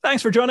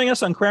Thanks for joining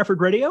us on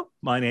Cranford Radio.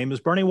 My name is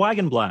Bernie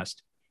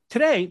Wagenblast.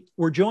 Today,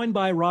 we're joined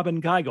by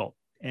Robin Geigel.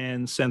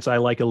 And since I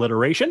like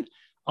alliteration,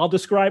 I'll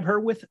describe her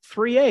with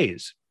 3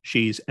 A's.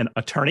 She's an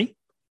attorney,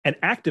 an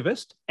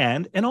activist,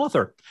 and an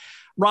author.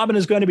 Robin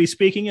is going to be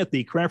speaking at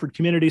the Cranford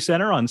Community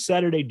Center on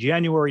Saturday,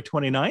 January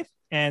 29th.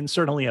 And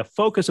certainly a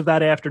focus of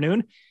that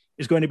afternoon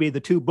is going to be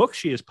the 2 books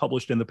she has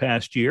published in the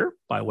past year,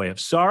 By Way of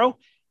Sorrow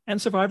and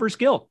Survivor's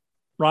Guilt.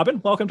 Robin,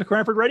 welcome to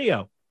Cranford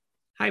Radio.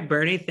 Hi,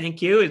 Bernie.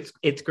 Thank you.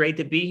 It's great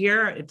to be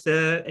here. It's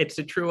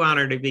a true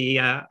honor to be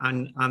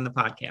on the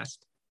podcast.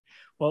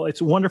 Well,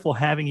 it's wonderful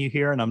having you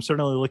here, and I'm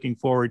certainly looking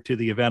forward to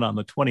the event on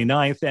the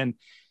 29th. And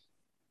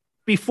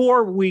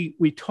before we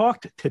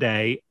talked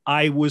today,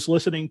 I was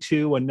listening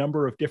to a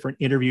number of different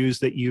interviews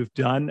that you've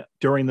done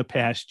during the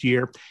past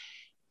year.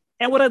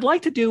 And what I'd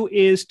like to do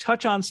is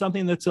touch on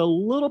something that's a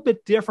little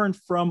bit different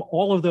from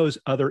all of those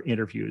other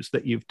interviews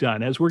that you've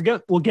done, as we'll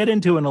get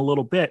into in a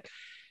little bit.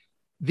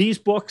 These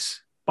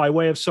books, By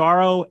Way of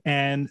Sorrow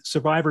and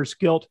Survivor's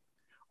Guilt,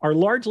 are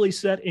largely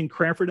set in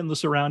Cranford and the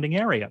surrounding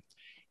area.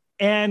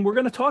 And we're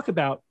going to talk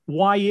about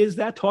why is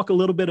that, talk a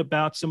little bit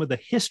about some of the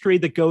history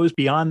that goes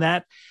beyond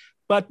that.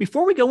 But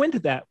before we go into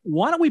that,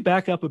 why don't we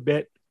back up a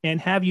bit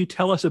and have you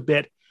tell us a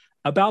bit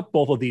about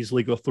both of these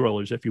legal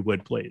thrillers, if you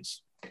would,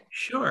 please.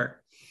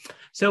 Sure.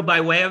 So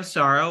By Way of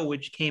Sorrow,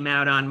 which came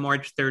out on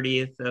March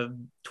 30th of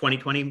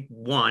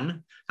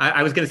 2021.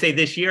 I was going to say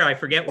this year. I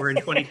forget we're in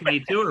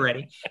 2022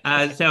 already.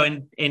 So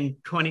in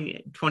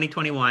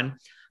 2021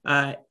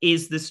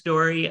 is the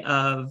story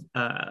of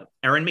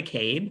Erin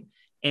McCabe,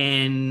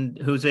 and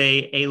who's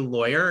a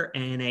lawyer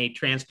and a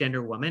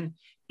transgender woman,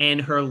 and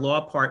her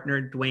law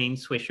partner,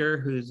 Dwayne Swisher,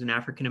 who's an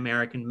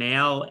African-American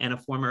male and a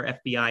former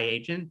FBI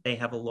agent. They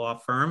have a law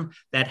firm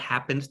that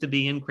happens to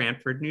be in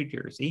Cranford, New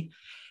Jersey.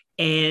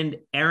 And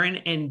Erin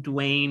and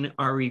Dwayne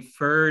are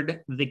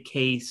referred the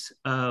case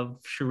of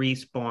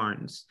Sharice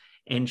Barnes.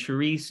 And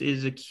Sharice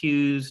is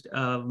accused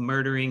of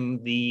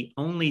murdering the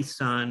only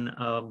son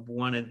of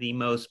one of the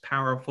most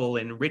powerful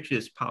and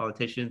richest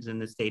politicians in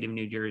the state of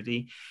New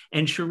Jersey.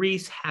 And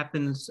Sharice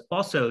happens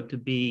also to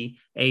be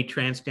a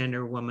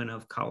transgender woman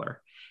of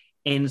color.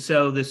 And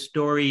so the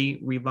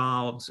story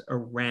revolves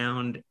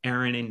around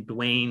Erin and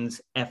Dwayne's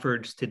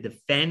efforts to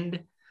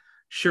defend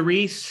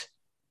Sharice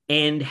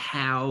and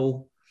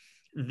how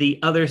the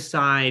other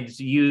side's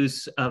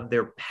use of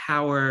their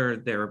power,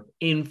 their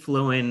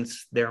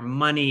influence, their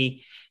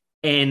money,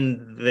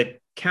 and the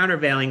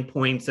countervailing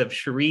points of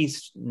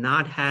Sharice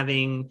not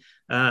having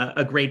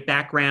a great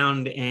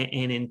background,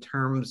 and in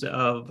terms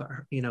of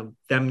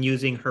them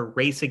using her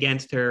race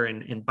against her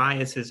and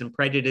biases and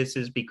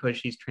prejudices because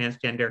she's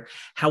transgender,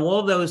 how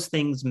all those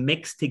things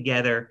mix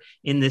together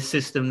in this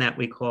system that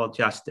we call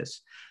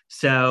justice.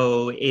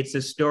 So it's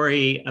a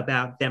story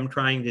about them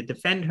trying to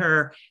defend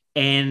her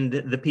and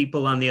the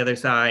people on the other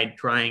side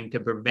trying to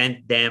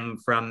prevent them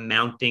from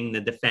mounting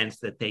the defense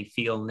that they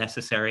feel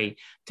necessary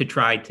to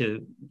try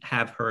to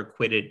have her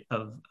acquitted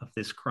of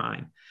this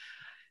crime.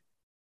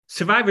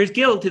 Survivor's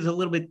Guilt is a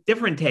little bit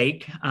different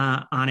take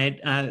on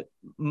it.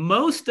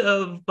 Most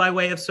of By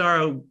Way of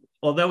Sorrow,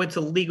 although it's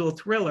a legal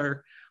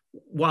thriller,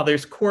 while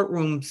there's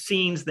courtroom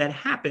scenes that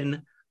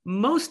happen,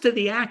 most of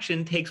the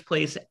action takes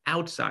place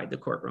outside the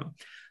courtroom.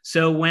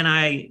 So when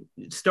I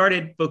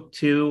started book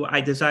 2,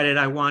 I decided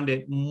I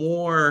wanted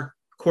more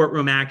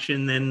courtroom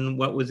action than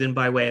what was in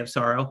By Way of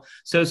Sorrow.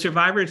 So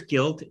Survivor's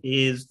Guilt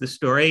is the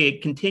story.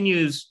 It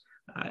continues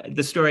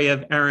the story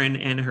of Erin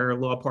and her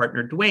law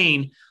partner,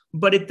 Dwayne,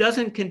 but it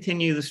doesn't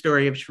continue the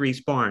story of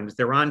Sharice Barnes.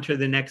 They're on to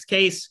the next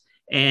case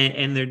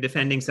and they're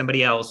defending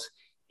somebody else.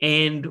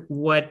 And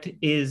what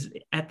is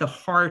at the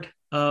heart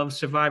of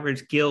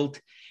Survivor's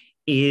Guilt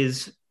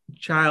is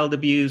child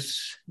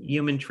abuse,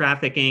 human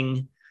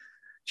trafficking,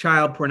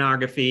 child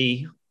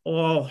pornography,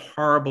 all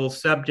horrible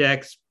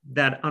subjects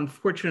that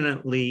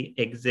unfortunately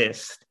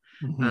exist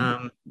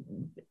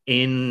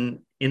in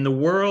the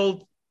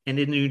world and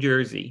in New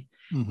Jersey.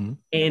 Mm-hmm.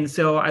 And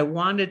so I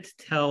wanted to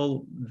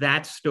tell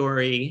that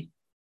story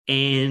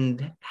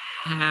and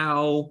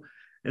how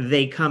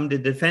they come to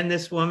defend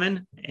this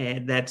woman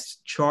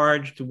that's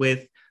charged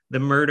with the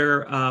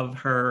murder of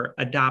her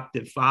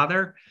adoptive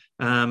father,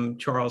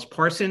 Charles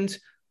Parsons,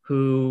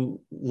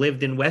 who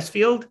lived in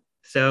Westfield.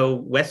 So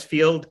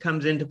Westfield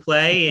comes into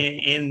play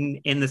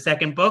in the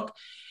second book,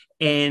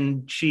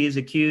 and she is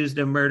accused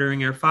of murdering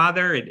her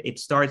father. It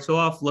starts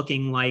off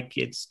looking like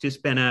it's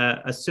just been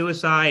a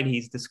suicide.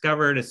 He's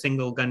discovered a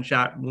single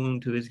gunshot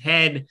wound to his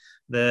head.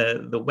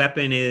 The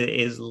weapon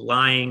is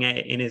lying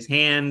in his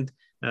hand,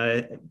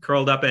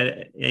 curled up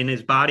in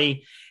his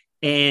body.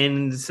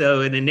 And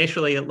so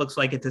initially it looks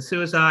like it's a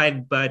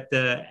suicide, but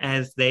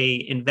as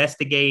they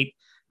investigate,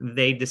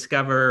 they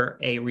discover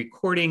a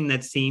recording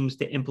that seems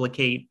to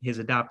implicate his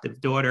adoptive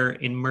daughter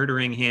in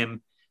murdering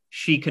him.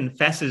 She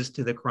confesses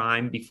to the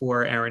crime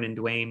before Erin and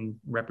Dwayne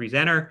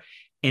represent her.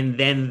 And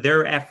then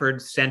their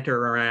efforts center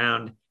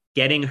around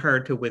getting her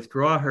to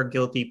withdraw her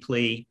guilty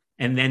plea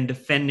and then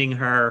defending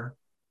her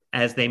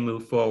as they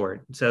move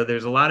forward. So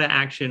there's a lot of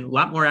action, a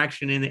lot more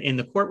action in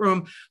the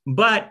courtroom,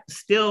 but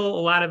still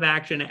a lot of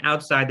action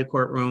outside the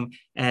courtroom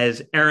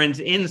as Erin's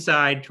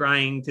inside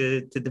trying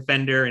to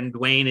defend her and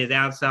Dwayne is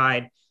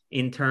outside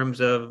in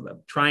terms of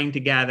trying to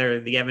gather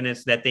the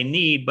evidence that they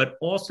need, but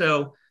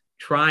also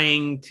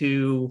trying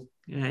to,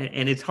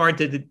 and it's hard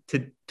to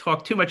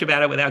talk too much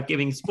about it without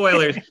giving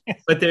spoilers,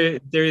 but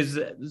there's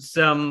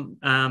some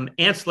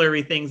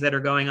ancillary things that are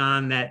going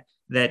on that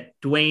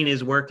Dwayne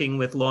is working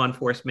with law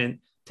enforcement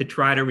to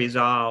try to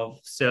resolve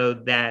so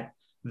that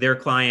their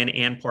client,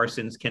 Ann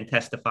Parsons, can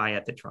testify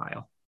at the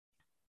trial.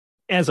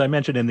 As I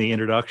mentioned in the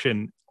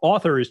introduction,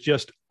 author is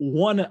just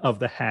one of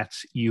the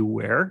hats you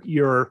wear.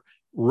 Your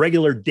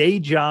regular day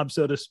job,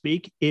 so to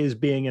speak, is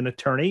being an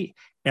attorney.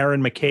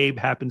 Erin McCabe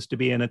happens to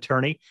be an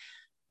attorney.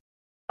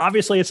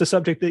 Obviously, it's a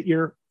subject that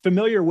you're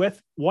familiar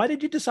with. Why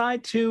did you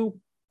decide to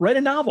write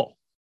a novel?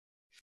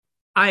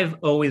 I've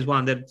always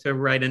wanted to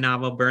write a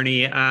novel,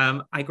 Bernie.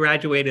 I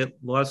graduated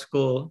law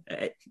school.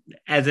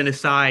 As an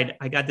aside,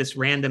 I got this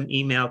random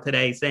email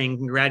today saying,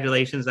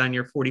 congratulations on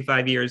your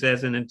 45 years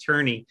as an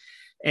attorney.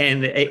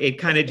 And it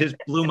kind of just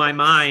blew my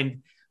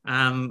mind.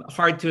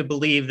 Hard to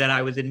believe that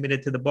I was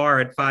admitted to the bar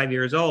at 5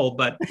 years old,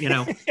 but,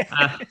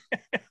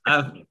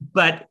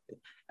 but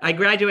I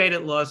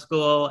graduated law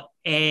school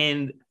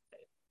in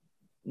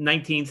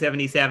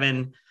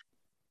 1977.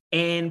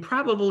 And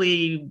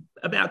probably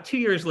about 2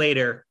 years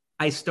later,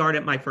 I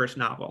started my first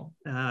novel.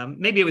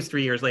 Maybe it was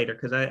 3 years later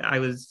because I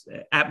was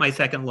at my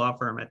second law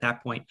firm at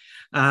that point.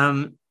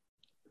 And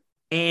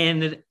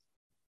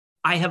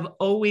I have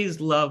always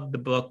loved the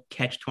book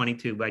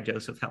Catch-22 by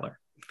Joseph Heller.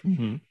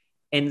 Mm-hmm.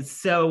 And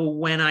so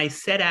when I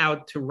set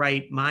out to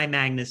write my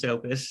magnus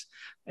opus,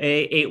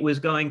 it was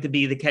going to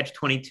be the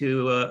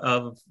Catch-22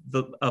 of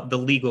the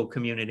legal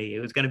community. It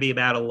was going to be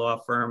about a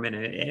law firm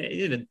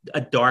and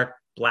a dark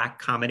Black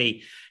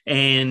comedy.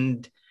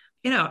 And,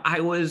 I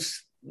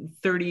was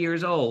 30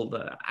 years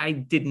old. I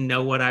didn't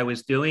know what I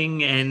was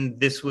doing. And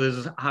this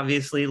was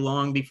obviously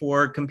long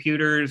before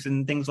computers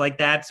and things like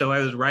that. So I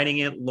was writing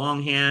it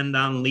longhand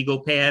on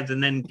legal pads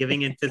and then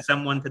giving it to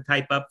someone to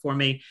type up for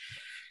me.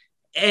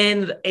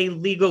 And a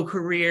legal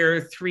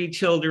career, 3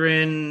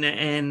 children,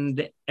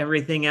 and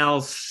everything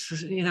else,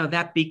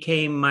 that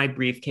became my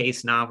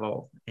briefcase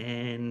novel.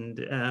 And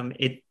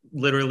it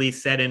literally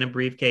sat in a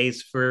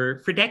briefcase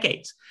for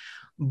decades.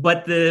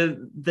 But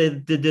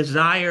the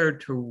desire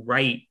to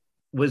write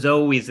was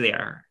always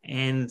there.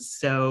 And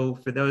so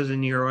for those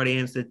in your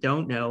audience that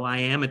don't know, I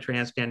am a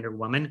transgender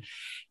woman.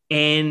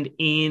 And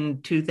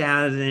in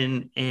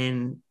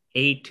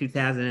 2008,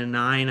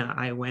 2009,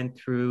 I went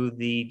through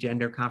the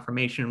gender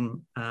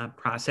confirmation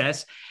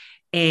process.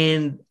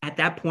 And at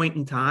that point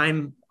in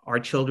time, our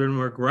children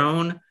were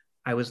grown.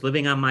 I was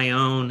living on my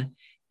own.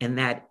 And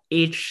that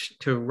itch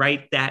to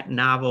write that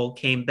novel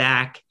came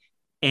back.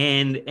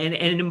 And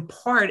in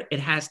part, it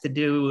has to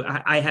do,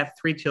 I have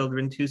 3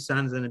 children, 2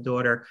 sons and a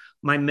daughter.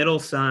 My middle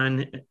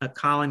son,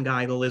 Colin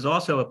Geigel, is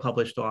also a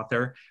published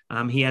author.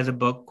 He has a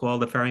book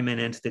called The Ferryman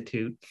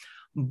Institute.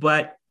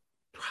 But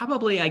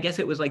probably, I guess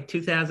it was like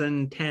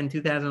 2010,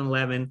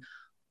 2011,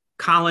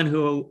 Colin,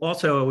 who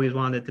also always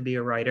wanted to be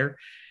a writer,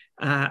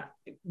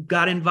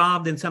 got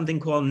involved in something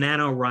called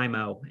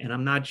NaNoWriMo. And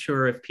I'm not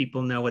sure if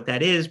people know what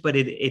that is, but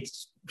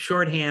it's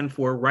shorthand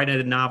for write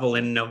a novel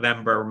in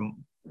November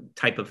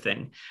type of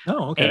thing.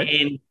 Oh,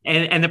 okay.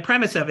 And the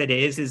premise of it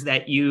is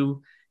that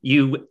you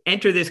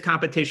enter this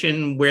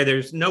competition where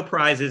there's no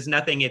prizes,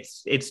 nothing.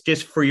 It's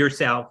just for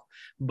yourself.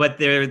 But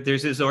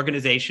there's this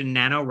organization,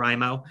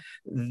 NaNoWriMo,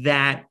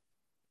 that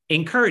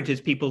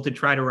encourages people to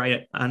try to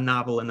write a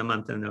novel in the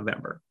month of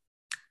November.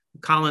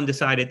 Colin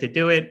decided to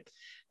do it,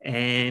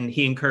 and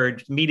he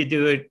encouraged me to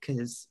do it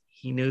because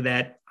he knew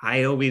that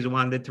I always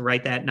wanted to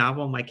write that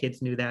novel. My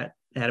kids knew that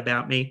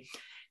about me.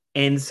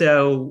 And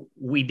so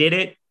we did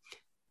it.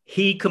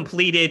 He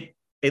completed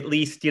at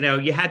least,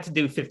 you had to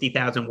do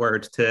 50,000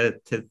 words to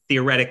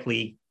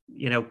theoretically,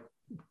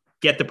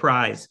 get the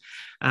prize.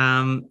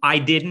 I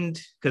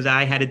didn't because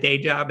I had a day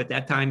job at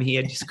that time. He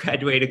had just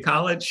graduated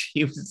college.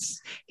 He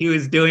was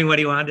doing what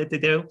he wanted to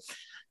do.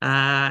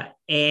 But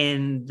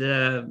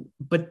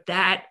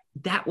that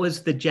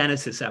was the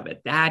genesis of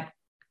it. That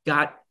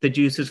got the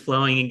juices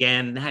flowing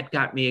again. That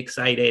got me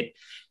excited.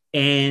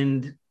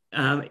 And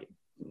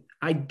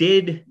I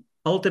did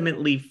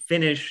ultimately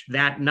finish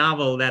that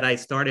novel that I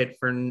started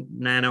for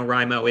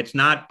NaNoWriMo. It's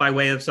not By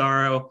Way of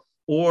Sorrow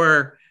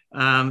or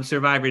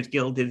Survivor's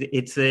Guild.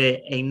 It's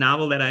a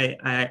novel that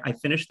I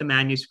finished the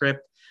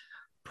manuscript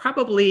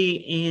probably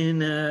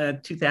in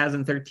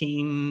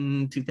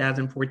 2013,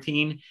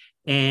 2014.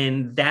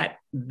 And that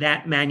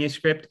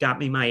manuscript got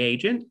me my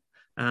agent.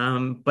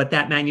 But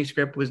that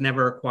manuscript was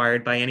never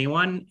acquired by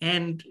anyone.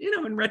 And,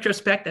 in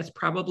retrospect, that's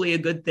probably a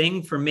good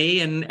thing for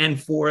me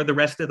and for the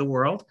rest of the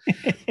world.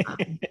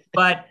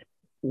 But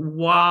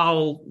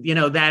while,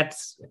 that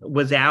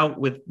was out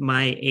with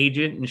my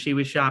agent and she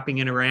was shopping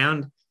it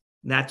around,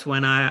 that's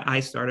when I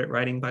started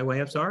writing By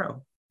Way of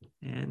Sorrow.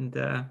 And,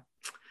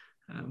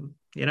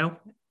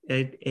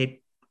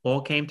 it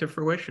all came to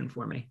fruition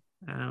for me.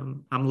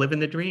 I'm living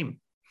the dream.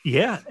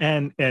 Yeah,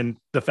 and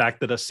the fact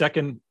that a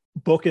second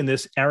book in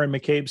this Aaron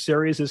McCabe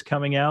series is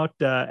coming out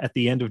at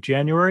the end of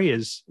January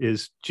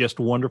is just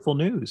wonderful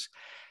news.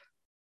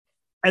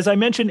 As I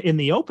mentioned in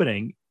the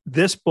opening,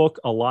 this book,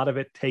 a lot of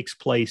it takes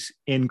place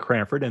in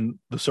Cranford and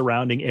the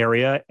surrounding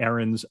area.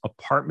 Aaron's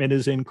apartment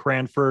is in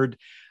Cranford.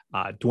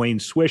 Dwayne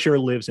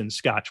Swisher lives in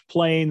Scotch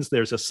Plains.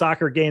 There's a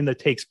soccer game that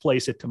takes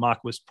place at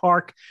Tamaqua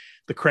Park.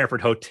 The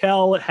Cranford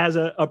Hotel has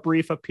a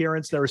brief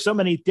appearance. There are so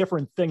many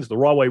different things. The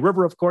Rahway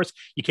River, of course.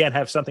 You can't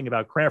have something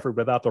about Cranford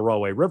without the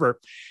Rahway River.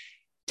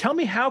 Tell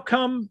me, how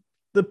come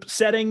the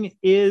setting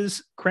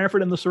is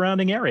Cranford and the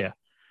surrounding area?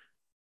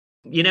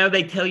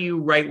 They tell you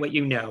write what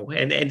you know.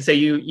 And so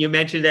you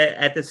mentioned it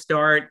at the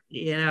start,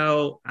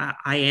 I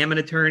am an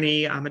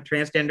attorney. I'm a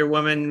transgender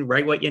woman,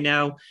 write what you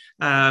know,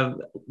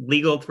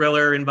 legal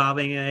thriller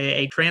involving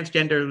a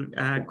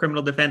transgender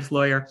criminal defense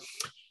lawyer.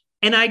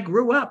 And I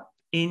grew up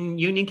in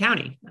Union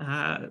County.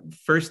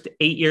 First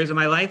 8 years of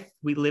my life,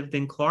 we lived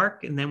in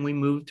Clark, and then we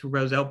moved to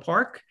Roselle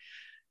Park.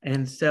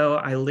 And so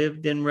I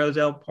lived in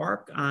Roselle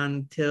Park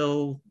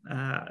until,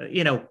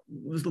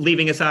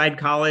 leaving aside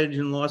college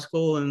and law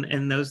school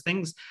and those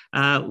things,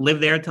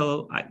 lived there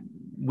till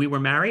we were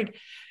married.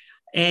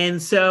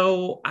 And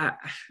so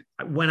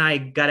when I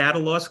got out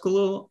of law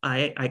school,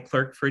 I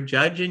clerked for a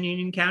judge in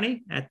Union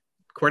County at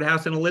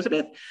courthouse in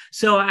Elizabeth.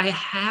 So I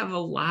have a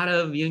lot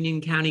of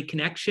Union County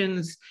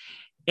connections.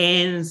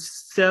 And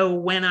so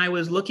when I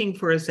was looking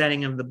for a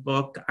setting of the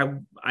book,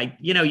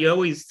 you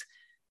always,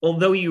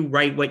 although you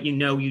write what you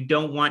know, you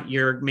don't want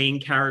your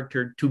main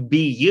character to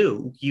be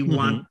you. You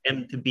want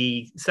them to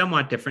be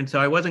somewhat different.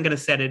 So I wasn't going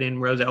to set it in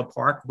Roselle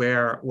Park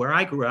where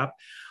I grew up.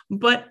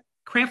 But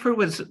Cranford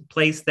was a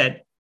place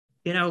that,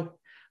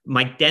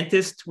 my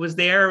dentist was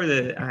there.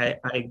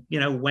 I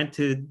went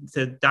to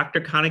Dr.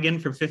 Connigan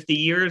for 50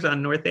 years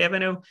on North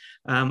Avenue.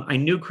 I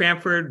knew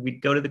Cranford.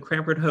 We'd go to the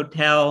Cranford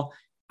Hotel.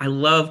 I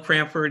love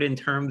Cranford in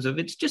terms of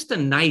it's just a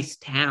nice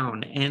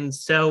town. And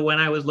so when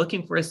I was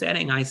looking for a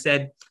setting, I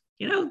said,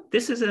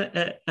 this is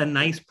a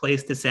nice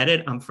place to set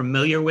it. I'm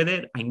familiar with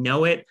it. I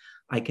know it.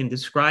 I can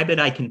describe it.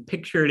 I can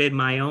picture it in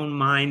my own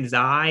mind's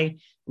eye,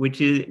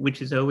 which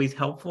is always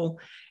helpful.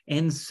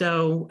 And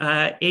so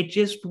it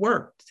just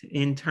worked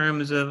in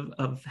terms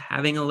of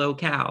having a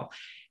locale.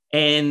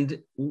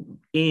 And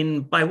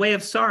by way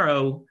of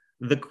sorrow,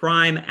 the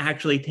crime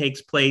actually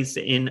takes place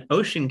in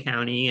Ocean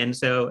County. And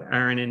so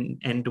Aaron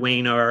and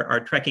Dwayne are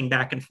trekking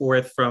back and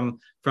forth from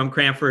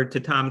Cranford to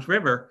Toms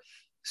River.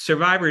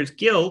 Survivor's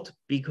guilt,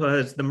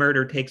 because the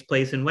murder takes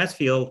place in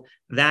Westfield,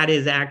 that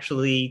is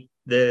actually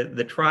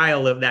the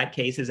trial of that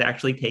case is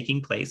actually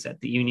taking place at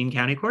the Union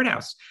County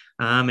Courthouse.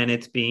 And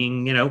it's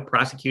being,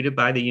 prosecuted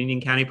by the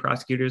Union County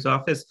Prosecutor's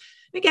Office.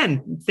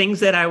 Again, things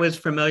that I was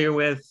familiar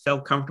with,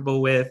 felt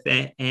comfortable with,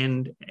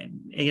 and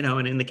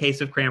in the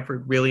case of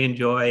Cranford, really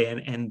enjoy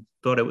and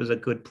thought it was a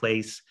good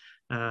place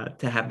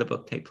to have the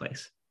book take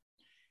place.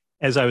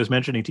 As I was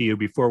mentioning to you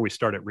before we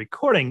started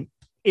recording,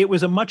 it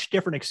was a much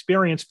different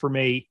experience for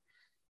me.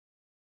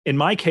 In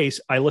my case,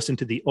 I listened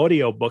to the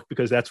audio book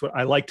because that's what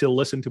I like to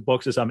listen to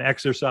books as I'm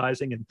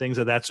exercising and things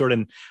of that sort.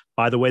 And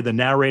by the way, the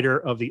narrator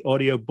of the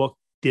audio book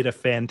did a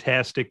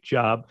fantastic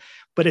job.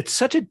 But it's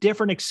such a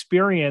different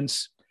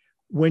experience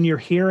when you're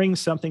hearing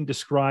something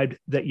described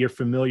that you're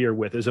familiar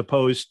with, as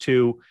opposed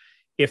to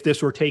if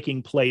this were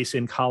taking place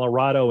in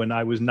Colorado and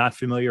I was not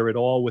familiar at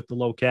all with the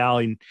locale,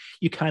 and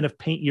you kind of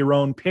paint your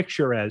own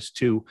picture as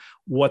to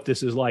what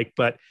this is like.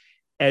 But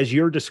as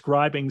you're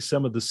describing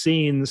some of the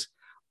scenes,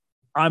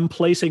 I'm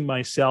placing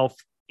myself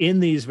in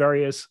these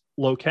various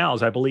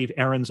locales. I believe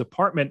Aaron's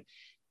apartment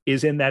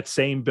is in that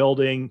same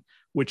building,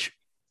 which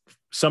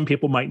some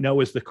people might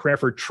know as the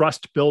Cranford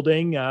Trust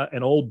Building,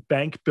 an old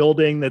bank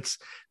building that's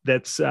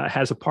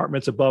has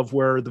apartments above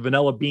where the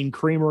Vanilla Bean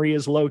Creamery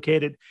is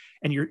located.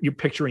 And you're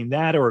picturing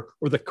that, or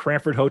the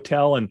Cranford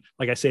Hotel, and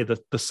like I say,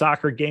 the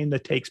soccer game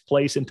that takes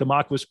place in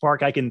Tamaqua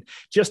Park. I can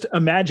just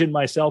imagine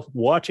myself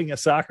watching a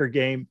soccer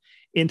game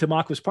in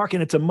Tamaqua Park,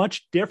 and it's a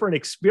much different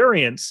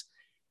experience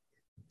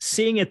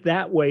seeing it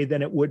that way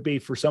than it would be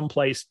for some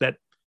place that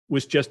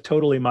was just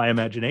totally my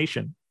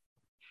imagination.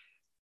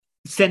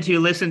 Since you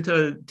listened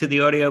to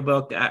the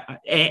audiobook,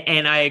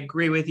 and I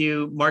agree with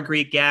you,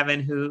 Marguerite Gavin,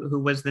 who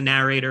was the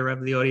narrator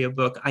of the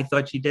audiobook, I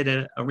thought she did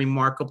a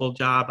remarkable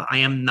job. I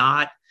am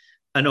not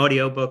an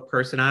audiobook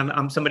person.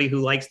 I'm somebody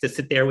who likes to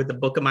sit there with the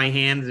book in my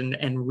hands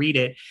and read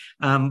it.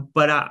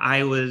 But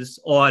I was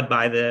awed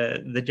by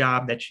the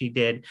job that she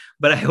did.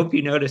 But I hope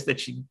you noticed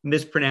that she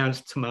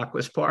mispronounced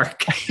Tamaqua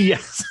Park.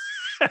 Yes.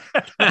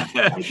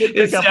 I did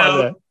pick up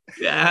on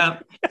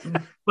that.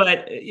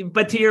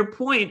 But to your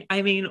point,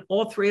 I mean,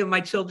 all three of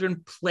my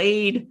children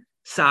played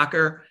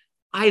soccer.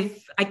 I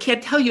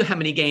can't tell you how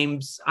many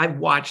games I've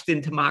watched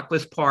in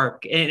Tamaqua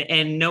Park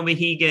and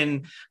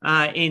Nomahegan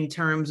in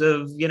terms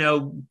of,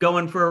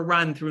 going for a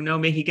run through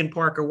Nomahegan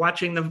Park or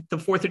watching the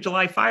 4th of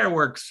July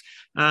fireworks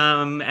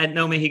at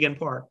Nomahegan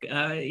Park.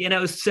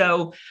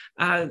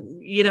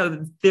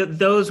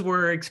 Those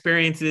were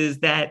experiences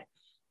that,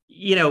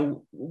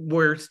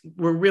 were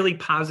really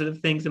positive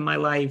things in my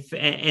life.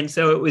 And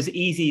so it was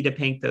easy to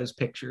paint those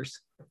pictures.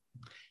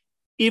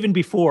 Even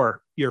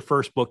before your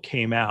first book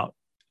came out,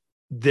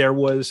 there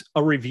was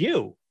a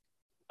review,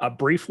 a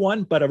brief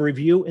one, but a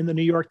review in the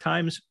New York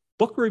Times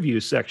book review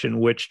section,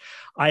 which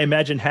I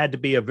imagine had to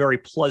be a very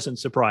pleasant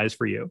surprise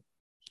for you.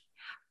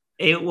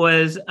 It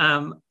was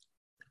an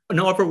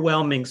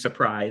overwhelming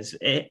surprise.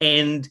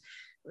 And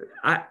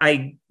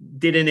I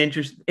did an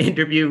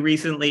interview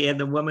recently, and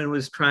the woman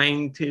was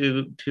trying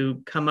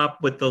to come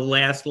up with the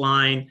last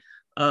line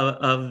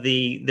of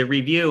the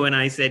review. And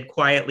I said,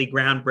 quietly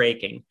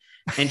groundbreaking.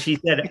 And she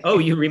said, "Oh,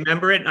 you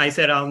remember it?" And I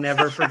said, "I'll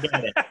never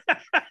forget it."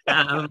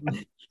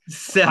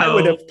 So I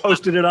would have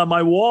posted it on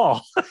my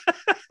wall.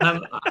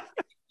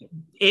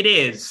 It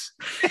is.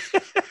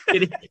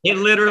 It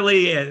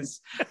literally is.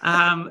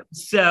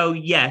 So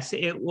yes,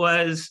 it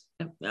was.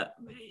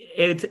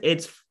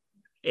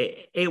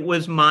 It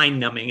was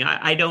mind-numbing.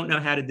 I don't know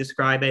how to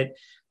describe it.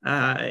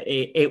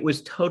 It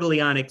was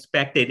totally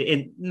unexpected,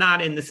 and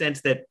not in the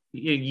sense that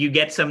you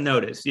get some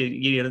notice.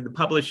 The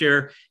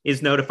publisher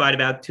is notified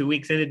about 2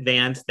 weeks in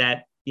advance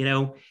that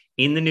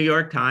in the New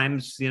York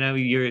Times,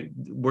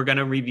 we're going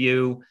to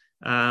review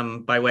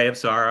By Way of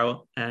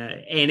Sorrow,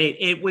 and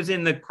it was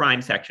in the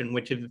crime section,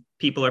 which if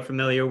people are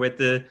familiar with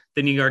the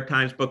New York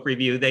Times book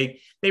review, they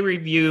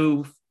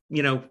review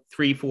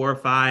 3, 4,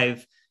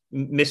 5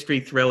 mystery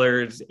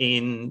thrillers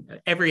in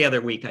every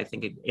other week. I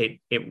think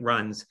it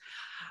runs.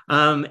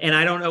 And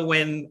I don't know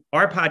when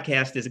our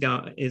podcast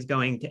is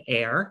going to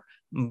air,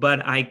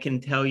 but I can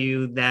tell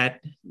you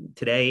that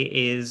today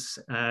is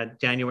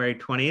January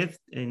 20th,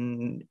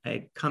 and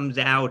it comes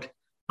out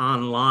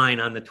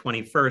online on the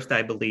 21st,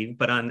 I believe.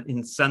 But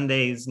in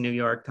Sunday's New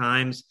York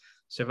Times,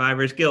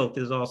 Survivor's Guilt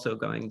is also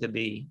going to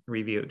be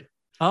reviewed.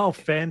 Oh,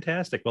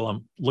 fantastic. Well,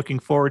 I'm looking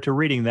forward to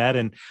reading that.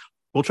 And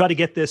we'll try to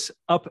get this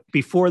up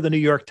before the New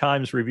York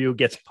Times review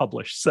gets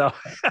published. So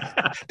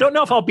don't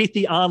know if I'll beat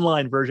the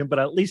online version, but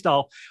at least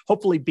I'll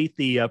hopefully beat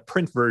the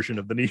print version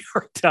of the New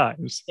York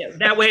Times. Yeah,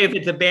 that way, if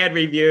it's a bad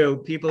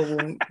review, people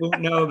won't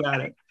know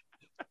about it.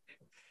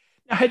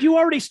 Now, had you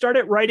already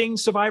started writing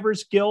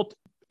Survivor's Guilt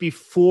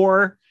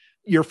before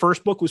your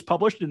first book was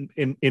published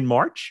in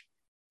March?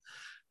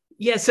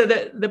 Yeah, so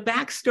the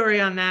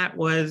backstory on that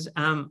was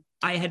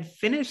I had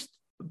finished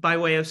By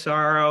Way of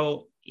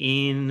Sorrow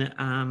in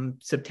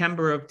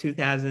September of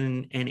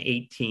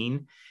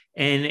 2018.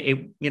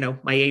 And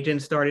my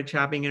agent started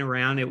shopping it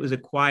around. It was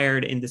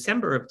acquired in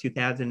December of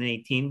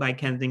 2018 by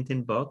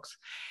Kensington Books.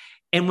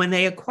 And when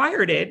they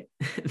acquired it,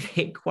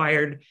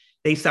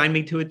 they signed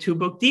me to a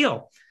 2-book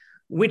deal,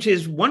 which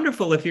is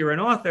wonderful if you're an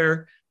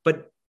author,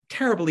 but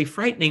terribly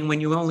frightening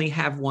when you only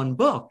have one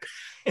book.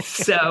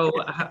 So,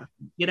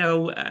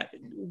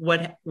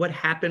 what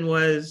happened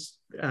was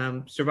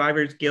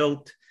Survivor's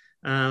Guilt,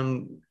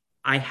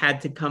 I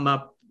had to come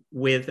up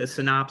with a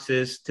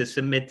synopsis to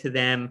submit to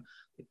them.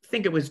 I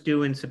think it was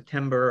due in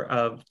September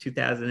of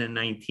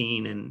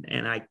 2019.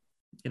 And I,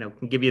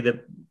 can give you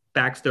the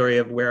backstory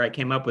of where I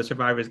came up with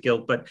Survivor's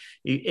Guilt. But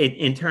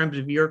in terms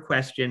of your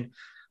question,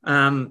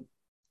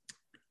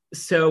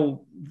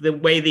 so the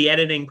way the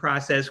editing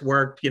process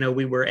worked,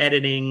 we were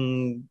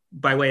editing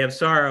By Way of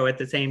Sorrow at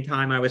the same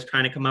time I was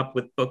trying to come up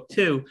with book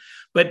 2.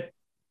 But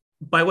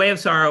By Way of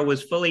Sorrow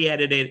was fully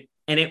edited,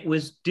 and it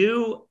was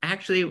due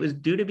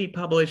to be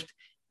published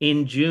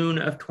in June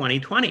of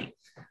 2020.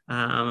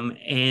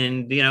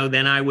 And,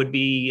 then I would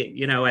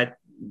be,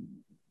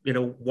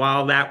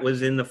 while that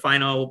was in the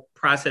final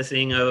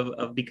processing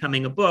of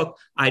becoming a book,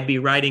 I'd be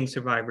writing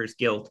Survivor's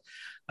Guilt.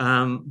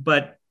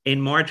 But in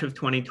March of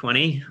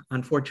 2020,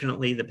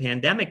 unfortunately, the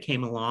pandemic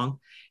came along.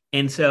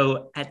 And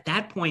so at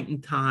that point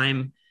in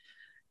time,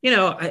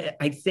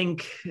 I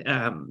think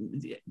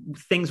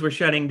things were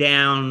shutting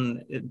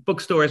down,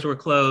 bookstores were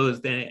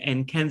closed,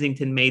 and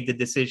Kensington made the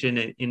decision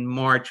in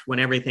March, when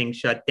everything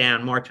shut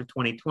down, March of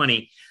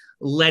 2020,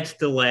 let's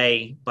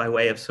delay By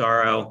Way of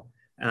Sorrow.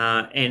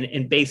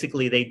 And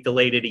basically they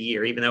delayed it a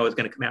year, even though it was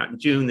going to come out in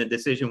June. The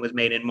decision was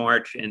made in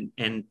March, and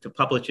to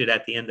publish it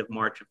at the end of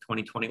March of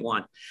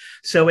 2021.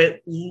 So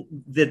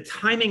the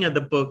timing of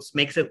the books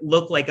makes it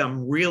look like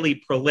I'm really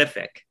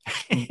prolific,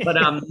 but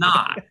I'm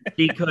not,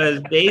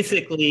 because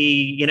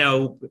basically,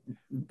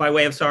 By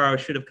Way of Sorrow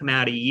should have come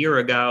out a year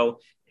ago.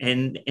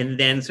 And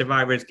then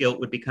Survivor's Guilt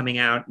would be coming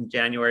out in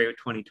January of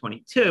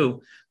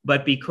 2022.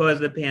 But because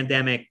of the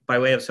pandemic, By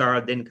Way of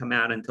Sorrow didn't come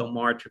out until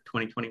March of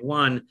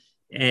 2021.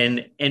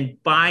 And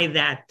by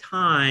that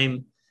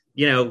time,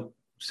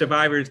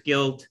 Survivor's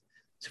Guilt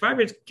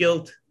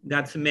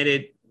got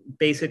submitted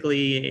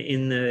basically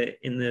in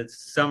the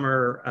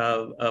summer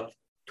of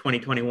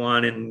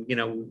 2021, and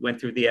went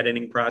through the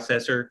editing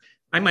process. Or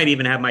I might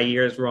even have my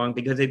years wrong,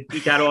 because it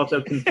got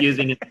also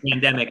confusing in the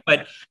pandemic.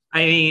 But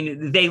I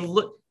mean,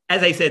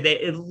 as I said,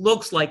 it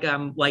looks like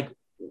I'm like,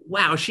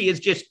 wow, she is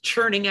just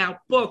churning out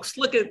books.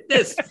 Look at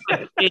this.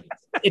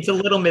 It's a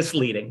little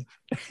misleading.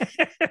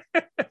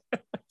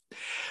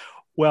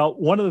 Well,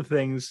 one of the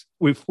things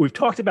we've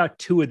talked about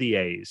 2 of the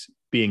A's,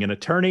 being an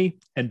attorney,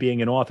 and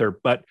being an author.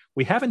 But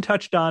we haven't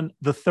touched on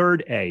the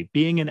third A,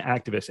 being an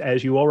activist.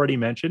 As you already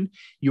mentioned,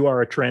 you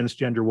are a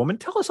transgender woman.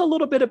 Tell us a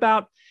little bit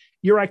about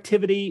your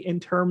activity in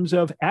terms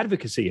of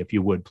advocacy, if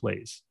you would,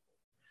 please.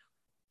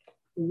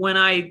 When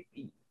I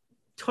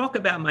talk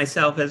about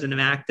myself as an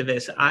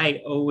activist,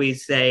 I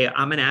always say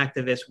I'm an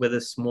activist with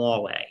a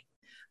small a.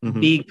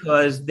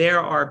 Because there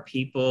are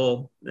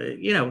people,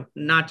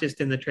 not just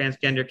in the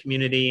transgender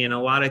community, in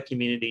a lot of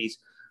communities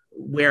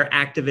where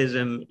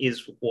activism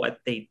is what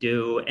they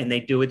do, and they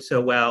do it so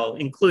well,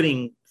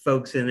 including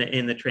folks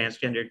in the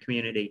transgender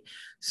community.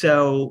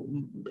 So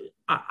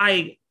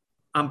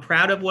I'm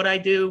proud of what I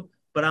do,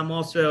 but I'm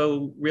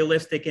also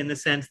realistic in the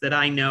sense that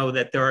I know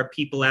that there are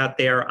people out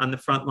there on the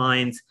front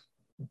lines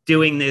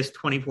doing this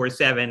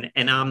 24/7,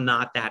 and I'm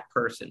not that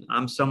person.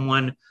 I'm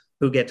someone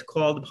who gets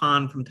called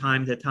upon from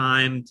time to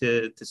time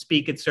to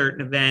speak at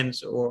certain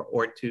events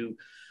or to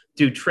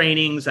do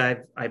trainings.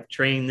 I've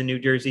trained the New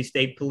Jersey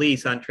State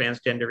Police on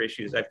transgender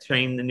issues. I've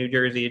trained the New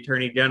Jersey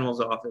Attorney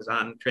General's office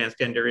on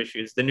transgender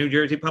issues, the New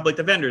Jersey Public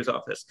Defender's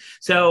office.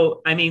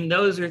 So, I mean,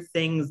 those are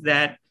things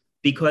that,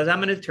 because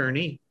I'm an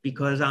attorney,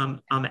 because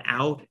I'm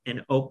out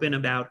and open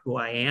about who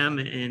I am,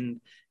 and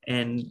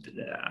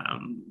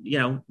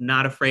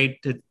not afraid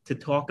to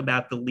talk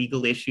about the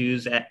legal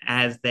issues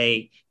as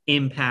they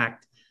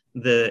impact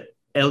the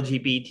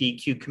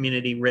LGBTQ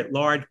community writ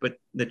large, but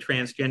the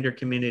transgender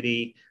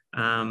community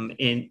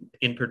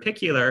in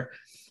particular,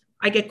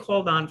 I get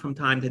called on from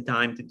time to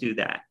time to do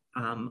that.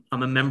 I'm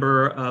a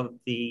member of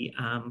the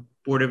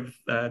Board of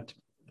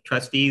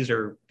Trustees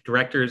or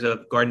Directors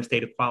of Garden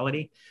State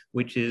Equality,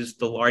 which is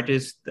the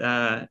largest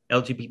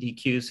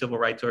LGBTQ civil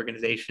rights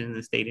organization in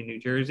the state of New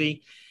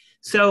Jersey.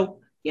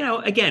 So,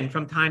 again,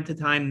 from time to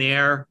time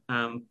there,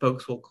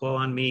 folks will call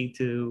on me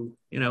to,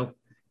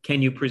 can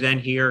you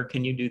present here?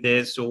 Can you do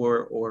this?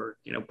 Or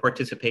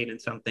participate in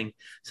something?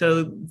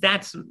 So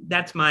that's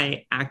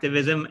my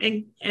activism.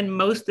 And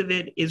most of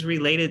it is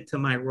related to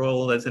my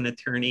role as an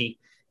attorney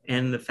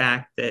and the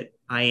fact that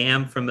I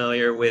am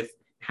familiar with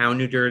how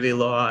New Jersey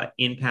law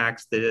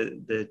impacts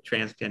the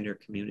transgender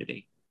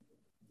community.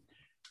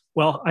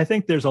 Well, I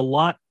think there's a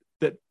lot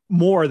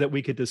more that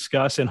we could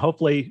discuss, and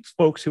hopefully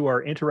folks who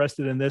are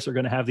interested in this are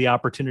going to have the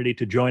opportunity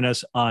to join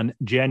us on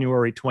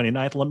January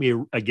 29th. Let me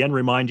again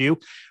remind you,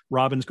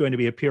 Robin's going to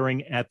be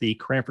appearing at the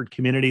Cranford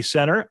Community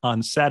Center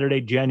on Saturday,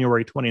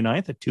 January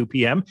 29th at 2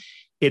 p.m.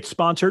 It's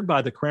sponsored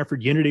by the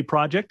Cranford Unity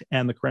Project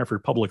and the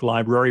Cranford Public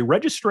Library.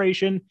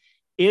 Registration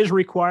is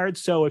required.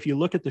 So if you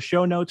look at the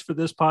show notes for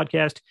this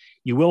podcast,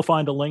 you will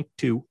find a link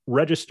to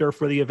register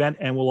for the event.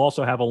 And we'll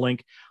also have a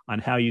link on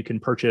how you can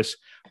purchase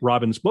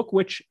Robin's book,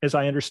 which, as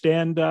I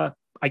understand, I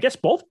guess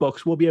both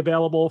books will be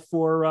available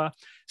for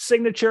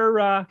signature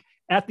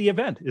at the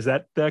event. Is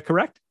that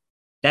correct?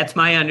 That's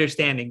my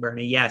understanding,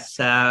 Bernie. Yes.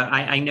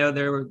 I know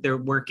they're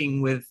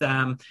working with,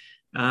 and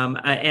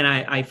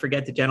I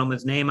forget the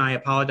gentleman's name. I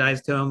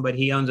apologize to him, but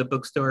he owns a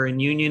bookstore in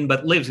Union,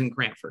 but lives in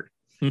Cranford.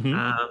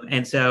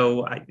 And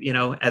so,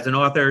 as an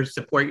author,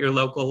 support your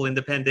local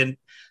independent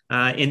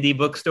indie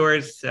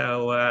bookstores.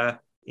 So,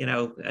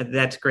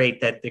 that's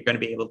great that they're going to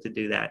be able to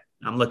do that.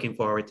 I'm looking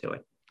forward to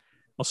it.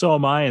 Well, so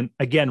am I. And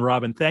again,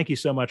 Robin, thank you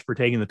so much for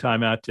taking the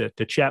time out to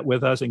chat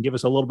with us and give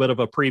us a little bit of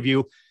a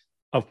preview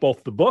of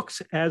both the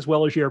books as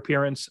well as your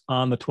appearance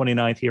on the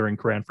 29th here in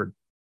Cranford.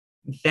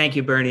 Thank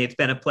you, Bernie. It's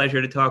been a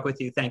pleasure to talk with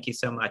you. Thank you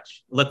so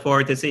much. Look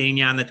forward to seeing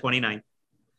you on the 29th.